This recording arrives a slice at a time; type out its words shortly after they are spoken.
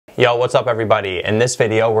Yo, what's up everybody? In this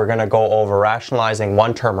video we're going to go over rationalizing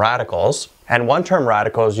one-term radicals. And one-term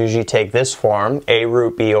radicals usually take this form, a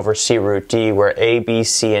root b over c root d, where a, b,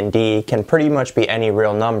 c, and d can pretty much be any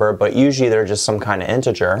real number, but usually they're just some kind of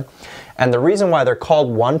integer. And the reason why they're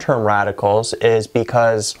called one-term radicals is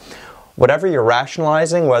because whatever you're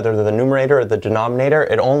rationalizing, whether the numerator or the denominator,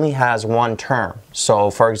 it only has one term.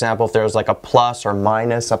 So for example, if there's like a plus or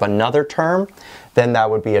minus of another term, then that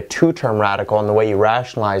would be a two-term radical, and the way you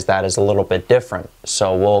rationalize that is a little bit different.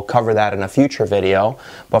 So we'll cover that in a future video,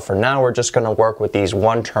 but for now we're just going to work with these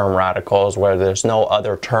one-term radicals where there's no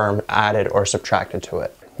other term added or subtracted to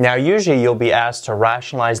it. Now usually you'll be asked to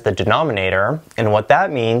rationalize the denominator, and what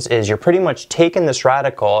that means is you're pretty much taking this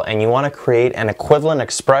radical and you want to create an equivalent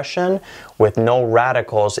expression with no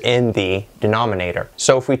radicals in the denominator.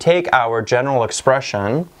 So if we take our general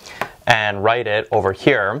expression and write it over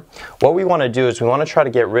here, what we want to do is we want to try to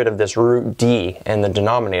get rid of this root d in the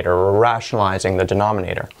denominator. We're rationalizing the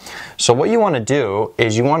denominator. So what you want to do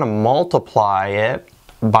is you want to multiply it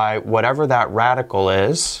by whatever that radical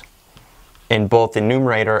is in both the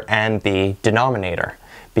numerator and the denominator,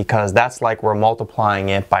 because that's like we're multiplying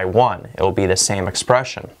it by 1. It will be the same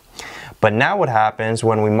expression. But now what happens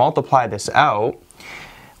when we multiply this out,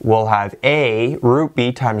 we'll have a root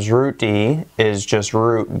b times root d is just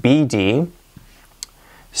root bd,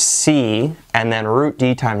 c, and then root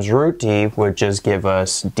d times root d would just give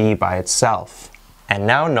us d by itself. And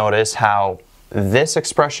now notice how this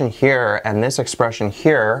expression here and this expression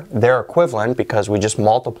here, they're equivalent because we just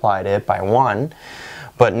multiplied it by 1.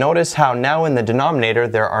 But notice how now in the denominator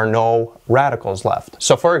there are no radicals left.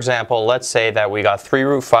 So for example, let's say that we got 3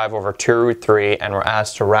 root 5 over 2 root 3 and we're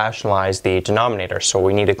asked to rationalize the denominator. So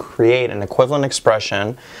we need to create an equivalent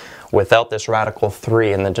expression without this radical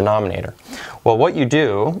 3 in the denominator. Well, what you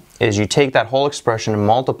do is you take that whole expression and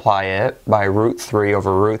multiply it by root 3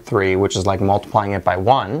 over root 3, which is like multiplying it by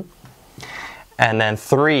 1. And then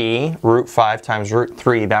 3 root 5 times root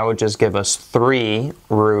 3, that would just give us 3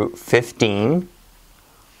 root 15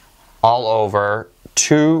 all over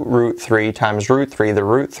 2 root 3 times root 3. The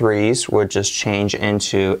root 3's would just change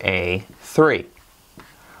into a 3,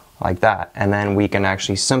 like that. And then we can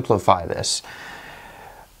actually simplify this.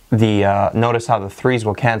 Notice how the 3's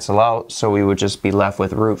will cancel out, so we would just be left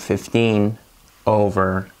with root 15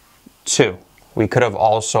 over 2. We could have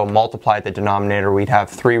also multiplied the denominator. We'd have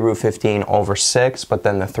 3 root 15 over 6, but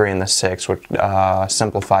then the 3 and the 6 would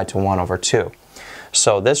simplify to 1 over 2.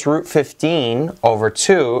 So this root 15 over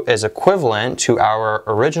 2 is equivalent to our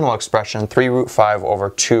original expression 3 root 5 over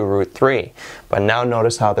 2 root 3. But now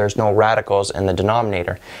notice how there's no radicals in the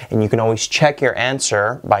denominator. And you can always check your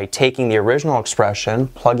answer by taking the original expression,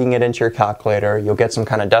 plugging it into your calculator. You'll get some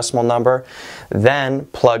kind of decimal number. Then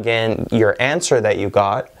plug in your answer that you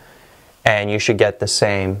got, and you should get the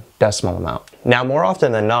same decimal amount. Now, more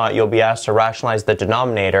often than not, you'll be asked to rationalize the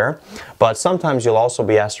denominator, but sometimes you'll also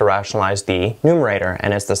be asked to rationalize the numerator,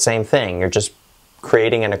 and it's the same thing. You're just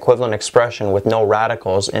creating an equivalent expression with no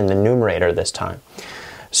radicals in the numerator this time.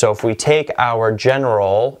 So if we take our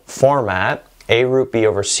general format, a root b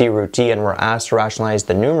over c root d, and we're asked to rationalize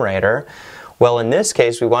the numerator, well, in this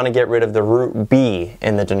case, we want to get rid of the root b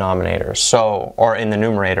in the denominator, or in the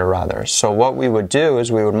numerator rather. So what we would do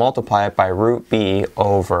is we would multiply it by root b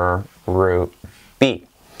over root b.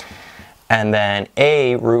 And then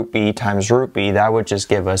a root b times root b, that would just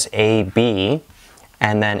give us ab.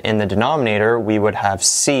 And then in the denominator, we would have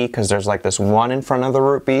c, because there's like this 1 in front of the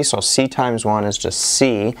root b, so c times 1 is just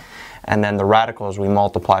c. And then the radicals we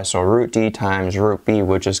multiply, so root d times root b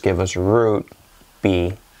would just give us root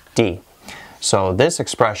bd. So this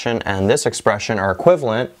expression and this expression are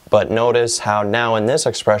equivalent, but notice how now in this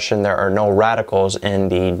expression there are no radicals in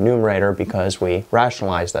the numerator because we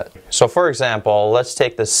rationalized it. So for example, let's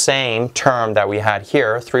take the same term that we had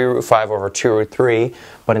here, 3 root 5 over 2 root 3,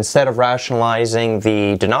 but instead of rationalizing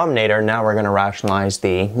the denominator, now we're going to rationalize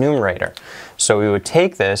the numerator. So we would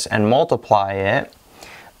take this and multiply it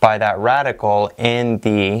by that radical in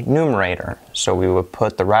the numerator. So we would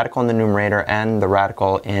put the radical in the numerator and the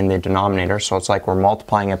radical in the denominator, so it's like we're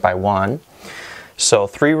multiplying it by 1. So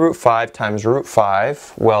 3 root 5 times root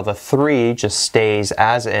 5, well, the 3 just stays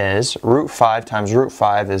as is. Root 5 times root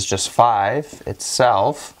 5 is just 5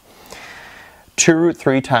 itself. 2 root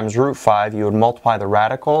 3 times root 5, you would multiply the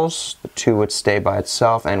radicals, the 2 would stay by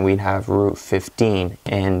itself, and we'd have root 15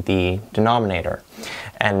 in the denominator.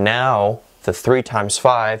 And now the 3 times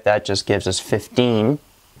 5, that just gives us 15,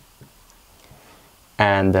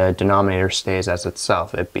 and the denominator stays as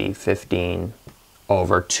itself. It'd be 15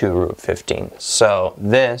 over 2 root 15. So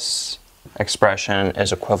this expression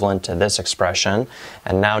is equivalent to this expression.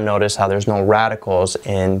 And now notice how there's no radicals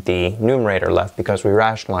in the numerator left because we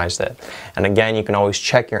rationalized it. And again, you can always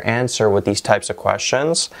check your answer with these types of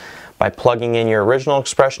questions by plugging in your original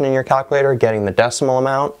expression in your calculator, getting the decimal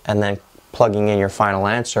amount, and then plugging in your final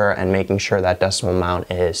answer and making sure that decimal amount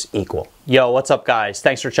is equal. Yo, what's up guys?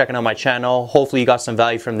 Thanks for checking out my channel. Hopefully you got some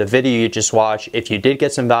value from the video you just watched. If you did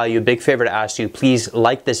get some value, big favor to ask you, please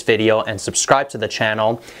like this video and subscribe to the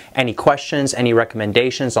channel. Any questions, any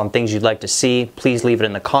recommendations on things you'd like to see, please leave it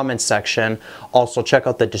in the comments section. Also check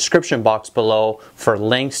out the description box below for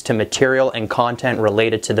links to material and content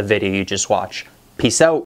related to the video you just watched. Peace out.